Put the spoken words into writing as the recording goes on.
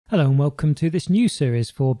Hello and welcome to this new series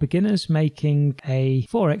for beginners making a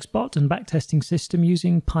Forex bot and backtesting system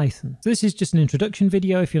using Python. So this is just an introduction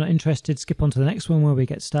video. If you're not interested, skip on to the next one where we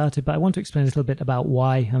get started, but I want to explain a little bit about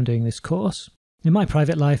why I'm doing this course. In my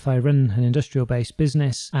private life, I run an industrial-based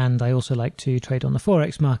business and I also like to trade on the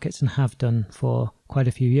Forex markets and have done for quite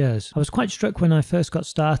a few years. I was quite struck when I first got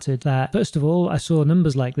started that, first of all, I saw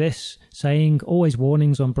numbers like this saying always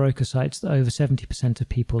warnings on broker sites that over 70% of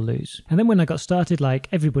people lose. And then when I got started, like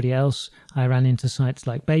everybody else, I ran into sites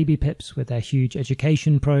like Baby Pips with their huge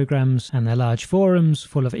education programs and their large forums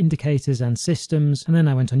full of indicators and systems. And then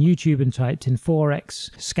I went on YouTube and typed in Forex,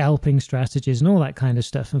 scalping strategies and all that kind of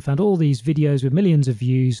stuff and found all these videos with millions of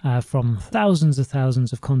views from thousands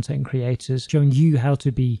of content creators showing you how to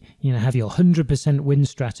be, have your 100% win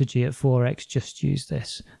strategy at Forex. Just use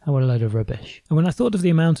this. And what a load of rubbish. And when I thought of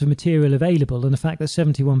the amount of material available and the fact that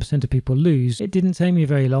 71% of people lose, it didn't take me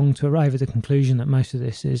very long to arrive at the conclusion that most of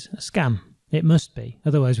this is a scam. It must be,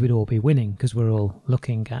 otherwise we'd all be winning because we're all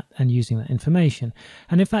looking at and using that information.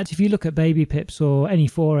 And in fact, if you look at Baby Pips or any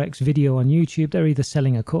Forex video on YouTube, they're either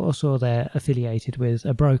selling a course or they're affiliated with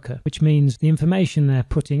a broker, which means the information they're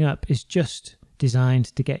putting up is just designed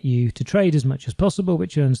to get you to trade as much as possible,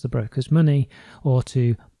 which earns the brokers money, or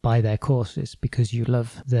to buy their courses because you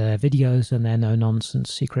love their videos and their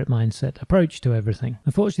no-nonsense secret mindset approach to everything.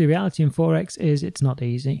 Unfortunately, the reality in Forex is it's not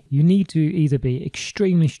easy. You need to either be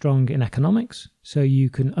extremely strong in economics, so you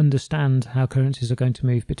can understand how currencies are going to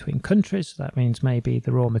move between countries. That means maybe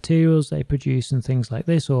the raw materials they produce and things like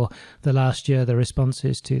this, or the last year, the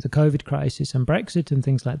responses to the COVID crisis and Brexit and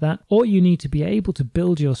things like that. Or you need to be able to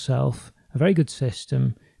build yourself a very good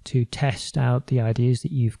system to test out the ideas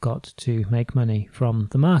that you've got to make money from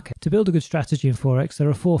the market. To build a good strategy in Forex, there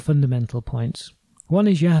are 4 fundamental points. One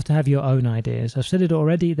is you have to have your own ideas. I've said it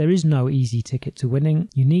already, there is no easy ticket to winning.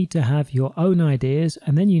 You need to have your own ideas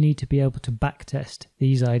and then you need to be able to backtest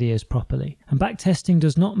these ideas properly. And backtesting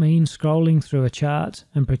does not mean scrolling through a chart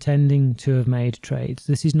and pretending to have made trades.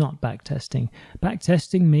 This is not backtesting.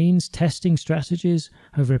 Backtesting means testing strategies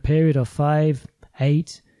over a period of 5,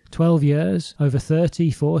 8, 12 years, over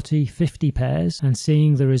 30, 40, 50 pairs, and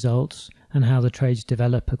seeing the results and how the trades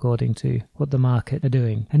develop according to what the market are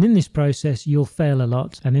doing. And in this process, you'll fail a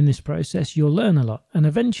lot, and in this process, you'll learn a lot. And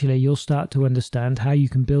eventually, you'll start to understand how you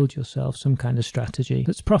can build yourself some kind of strategy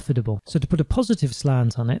that's profitable. So to put a positive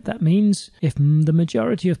slant on it, that means if the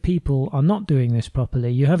majority of people are not doing this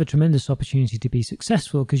properly, you have a tremendous opportunity to be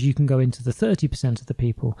successful because you can go into the 30% of the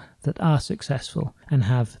people that are successful and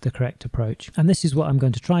have the correct approach. And this is what I'm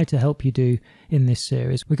going to try to help you do in this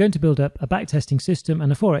series. We're going to build up a backtesting system and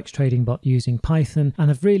a Forex trading bot using Python,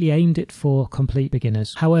 and I've really aimed it for complete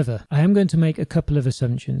beginners. However, I am going to make a couple of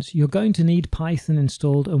assumptions. You're going to need Python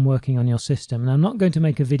installed and working on your system, and I'm not going to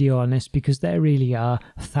make a video on this because there really are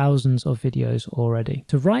thousands of videos already.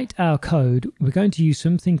 To write our code, we're going to use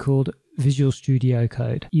something called Visual Studio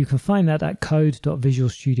Code. You can find that at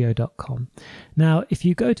code.visualstudio.com. Now, if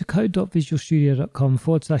you go to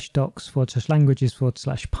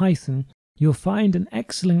code.visualstudio.com/docs/languages/Python, you'll find an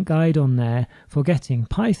excellent guide on there for getting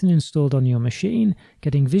Python installed on your machine,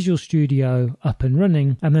 getting Visual Studio up and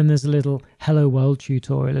running, and then there's a little Hello World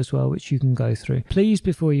tutorial as well, which you can go through. Please,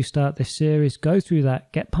 before you start this series, go through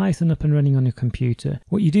that, get Python up and running on your computer.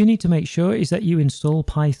 What you do need to make sure is that you install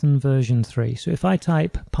Python version 3. So if I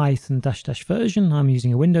type Python -- version, I'm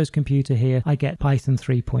using a Windows computer here, I get Python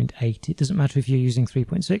 3.8. It doesn't matter if you're using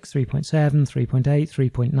 3.6, 3.7, 3.8,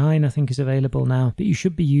 3.9 I think is available now, but you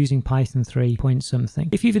should be using Python 3 point something.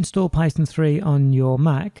 If you've installed Python 3 on your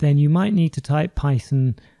Mac, then you might need to type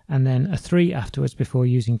Python and then a 3 afterwards before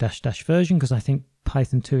using -- version, because I think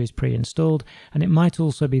Python 2 is pre-installed, and it might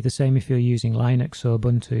also be the same if you're using Linux or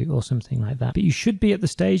Ubuntu or something like that. But you should be at the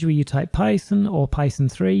stage where you type Python or Python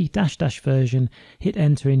 3 -- version, hit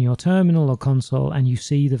enter in your terminal or console, and you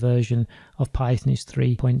see the version of Python is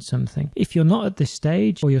 3 point something. If you're not at this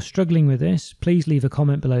stage or you're struggling with this, please leave a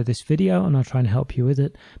comment below this video and I'll try and help you with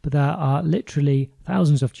it. But there are literally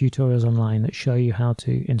thousands of tutorials online that show you how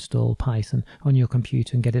to install Python on your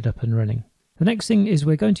computer and get it up and running. The next thing is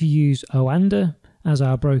we're going to use Oanda as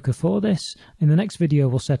our broker for this. In the next video,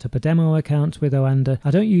 we'll set up a demo account with Oanda.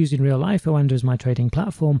 I don't use in real life. Oanda is my trading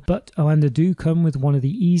platform, but Oanda do come with one of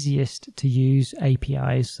the easiest to use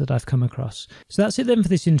APIs that I've come across. So that's it then for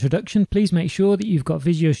this introduction. Please make sure that you've got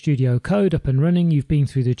Visual Studio Code up and running. You've been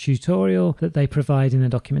through the tutorial that they provide in the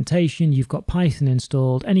documentation. You've got Python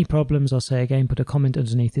installed. Any problems, I'll say again, put a comment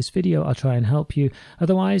underneath this video. I'll try and help you.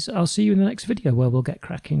 Otherwise, I'll see you in the next video where we'll get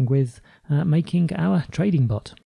cracking with making our trading bot.